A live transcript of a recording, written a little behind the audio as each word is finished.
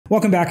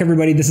Welcome back,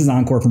 everybody. This is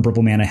Encore from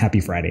Purplemana. Happy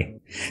Friday.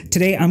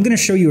 Today, I'm going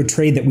to show you a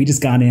trade that we just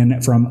got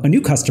in from a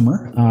new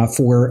customer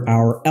for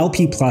our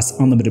LP Plus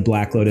Unlimited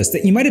Black Lotus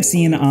that you might have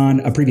seen on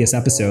a previous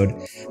episode,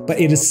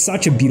 but it is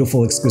such a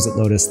beautiful, exquisite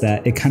Lotus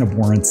that it kind of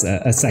warrants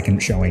a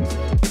second showing.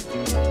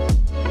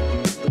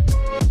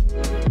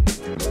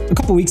 A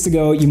couple weeks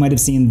ago, you might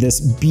have seen this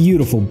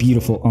beautiful,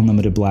 beautiful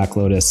Unlimited Black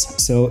Lotus.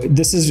 So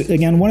this is,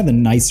 again, one of the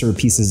nicer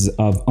pieces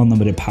of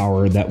unlimited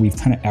power that we've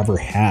kind of ever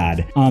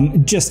had.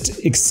 Just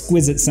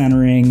exquisite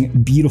centering,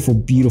 beautiful,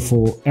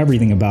 beautiful,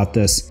 everything about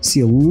this. See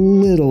a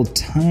little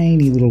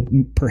tiny little,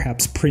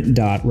 perhaps print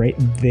dot right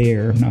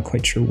there. I'm not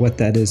quite sure what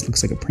that is.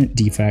 Looks like a print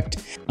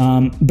defect.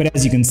 But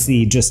as you can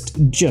see, just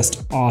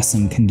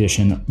awesome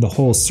condition. The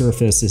whole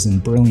surface is in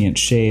brilliant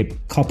shape.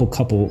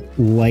 Couple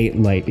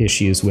light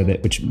issues with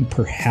it, which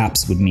perhaps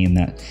would mean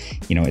that,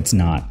 you know, it's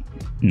not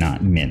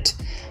mint.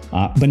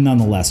 But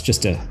nonetheless,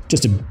 just a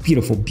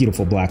beautiful,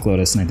 beautiful Black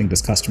Lotus, and I think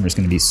this customer is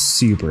going to be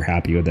super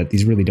happy with it.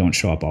 These really don't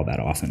show up all that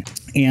often.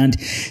 And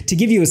to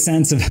give you a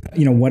sense of,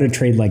 you know, what a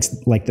trade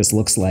like this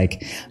looks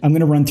like, I'm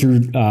going to run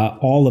through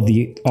all of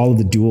the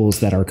duals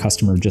that our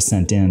customer just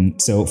sent in.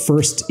 So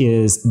first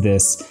is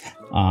this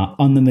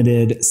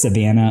Unlimited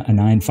Savannah, a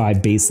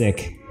 9.5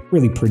 basic,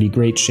 really pretty,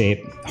 great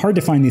shape. Hard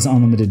to find these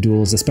unlimited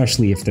duals,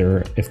 especially if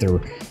they're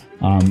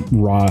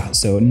raw,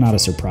 so not a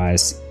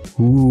surprise.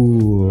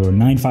 Ooh,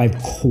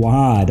 9.5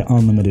 quad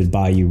unlimited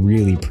Bayou,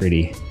 really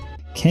pretty.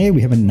 Okay,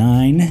 we have a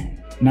 9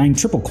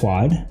 triple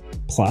quad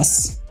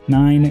plus,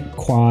 9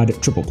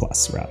 quad triple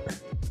plus rather.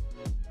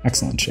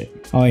 Excellent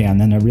shape. Oh yeah, and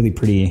then a really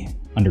pretty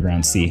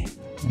underground C,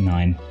 a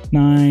 9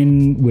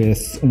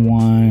 with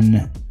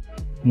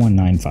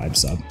 195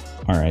 sub.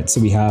 All right, so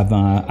we have,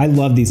 I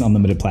love these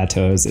unlimited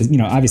plateaus. You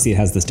know, obviously it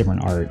has this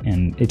different art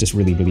and it just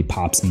really, really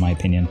pops in my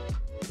opinion.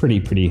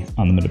 Pretty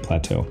unlimited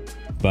plateau.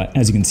 But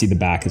as you can see, the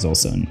back is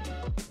also in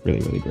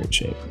really, really great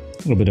shape. A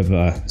little bit of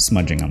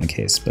smudging on the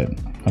case, but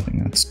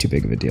nothing that's too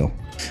big of a deal.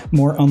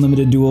 More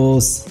unlimited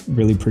duals,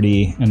 really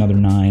pretty, another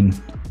 9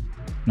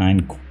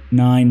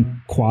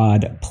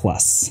 quad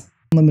plus.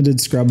 Unlimited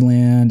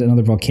scrubland,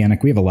 another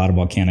volcanic. We have a lot of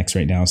volcanics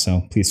right now,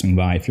 so please swing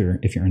by if you're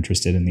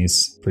interested in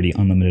these pretty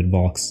unlimited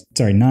volcs.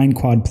 Sorry, 9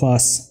 quad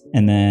plus,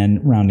 and then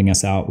rounding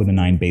us out with a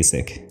 9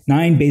 basic.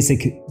 9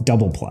 basic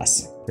double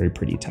plus. Very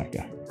pretty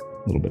taiga.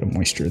 A little bit of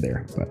moisture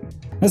there, but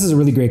this is a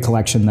really great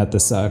collection that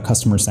this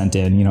customer sent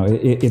in. You know,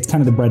 it's kind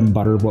of the bread and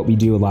butter of what we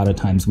do. A lot of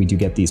times we do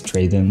get these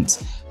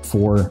trade-ins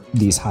for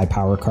these high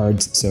power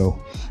cards,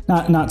 so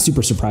not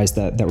super surprised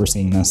that we're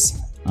seeing this.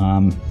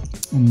 And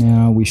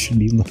now we should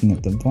be looking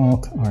at the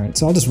Volk. All right,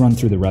 so I'll just run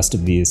through the rest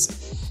of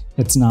these.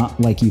 It's not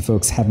like you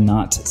folks have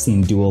not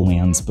seen dual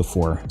lands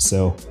before.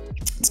 So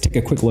let's take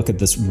a quick look at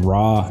these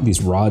raw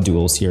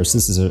duals here. So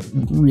this is a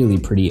really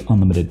pretty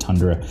unlimited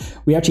Tundra.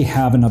 We actually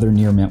have another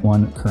near mint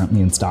one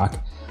currently in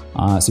stock.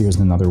 So here's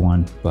another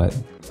one, and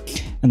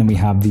then we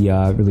have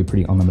the really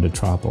pretty unlimited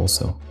Trop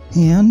also.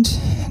 And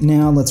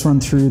now let's run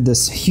through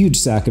this huge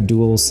stack of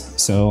duals.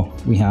 So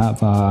we have,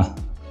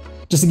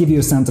 just to give you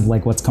a sense of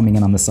like what's coming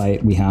in on the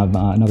site, we have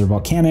another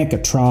Volcanic,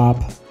 a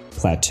Trop,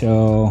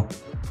 Plateau,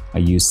 a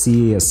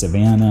UC, a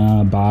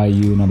Savannah,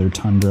 Bayou, another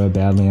Tundra,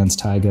 Badlands,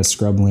 Taiga,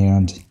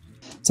 Scrubland.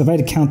 So if I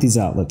had to count these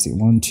out, let's see,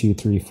 1, 2,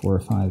 3, 4,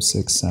 5,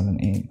 6, 7,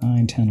 8,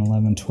 9, 10,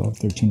 11, 12,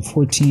 13,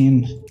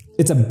 14.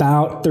 It's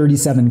about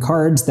 37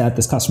 cards that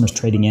this customer's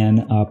trading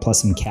in,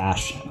 plus some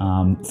cash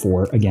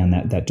for, again,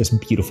 that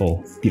just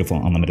beautiful, beautiful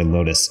unlimited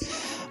Lotus.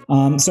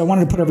 So I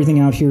wanted to put everything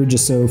out here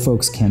just so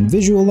folks can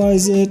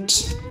visualize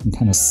it and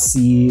kind of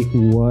see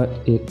what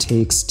it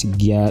takes to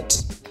get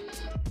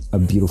a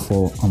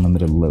beautiful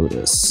unlimited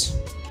Lotus.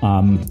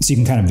 So you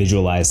can kind of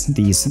visualize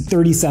these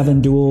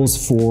 37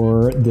 duals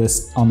for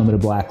this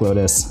unlimited Black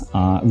Lotus,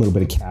 a little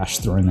bit of cash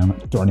thrown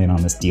in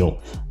on this deal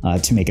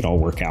to make it all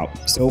work out.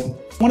 So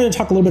I wanted to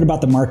talk a little bit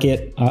about the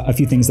market, a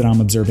few things that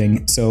I'm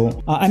observing.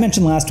 So I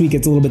mentioned last week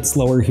it's a little bit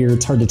slower here.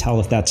 It's hard to tell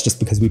if that's just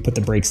because we put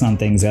the brakes on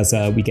things as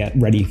we get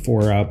ready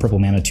for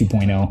Purplemana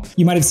 2.0.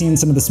 You might have seen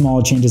some of the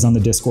small changes on the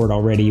Discord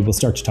already. We'll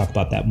start to talk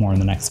about that more in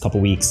the next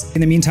couple weeks.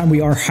 In the meantime, we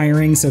are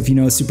hiring. So if you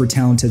know super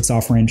talented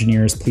software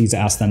engineers, please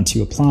ask them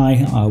to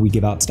apply. We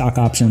give out stock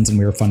options and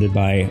we are funded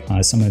by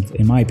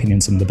in my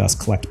opinion, some of the best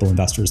collectible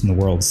investors in the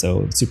world.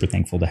 So super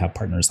thankful to have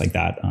partners like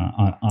that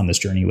on this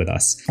journey with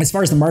us. As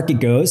far as the market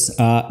goes,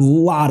 a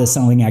lot of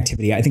selling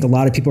activity. I think a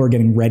lot of people are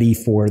getting ready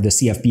for the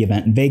CFB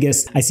event in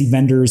Vegas. I see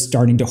vendors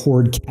starting to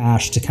hoard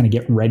cash to kind of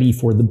get ready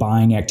for the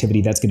buying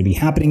activity that's going to be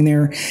happening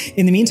there.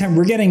 In the meantime,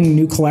 we're getting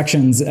new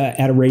collections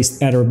at a rate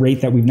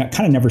that we've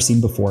kind of never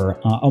seen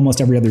before.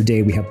 Almost every other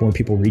day, we have more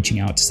people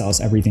reaching out to sell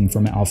us everything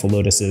from Alpha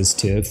Lotuses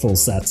to full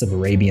sets of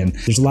Arabian.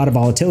 There's a lot of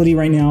volatility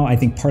right now, I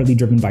think partly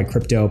driven by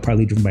crypto,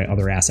 partly driven by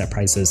other asset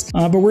prices.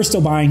 But we're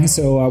still buying,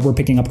 so we're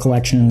picking up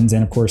collections,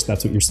 and of course,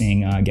 that's what you're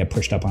seeing get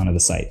pushed up onto the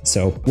site.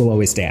 So we'll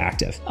always stay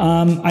active.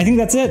 I think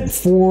that's it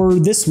for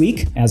this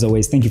week. As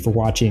always, thank you for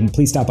watching.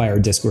 Please stop by our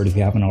Discord if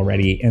you haven't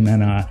already, and then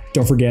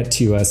don't forget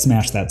to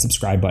smash that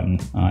subscribe button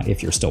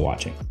if you're still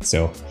watching.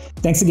 So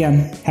thanks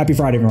again. Happy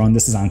Friday, everyone.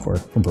 This is Encore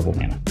from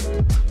Purplemana.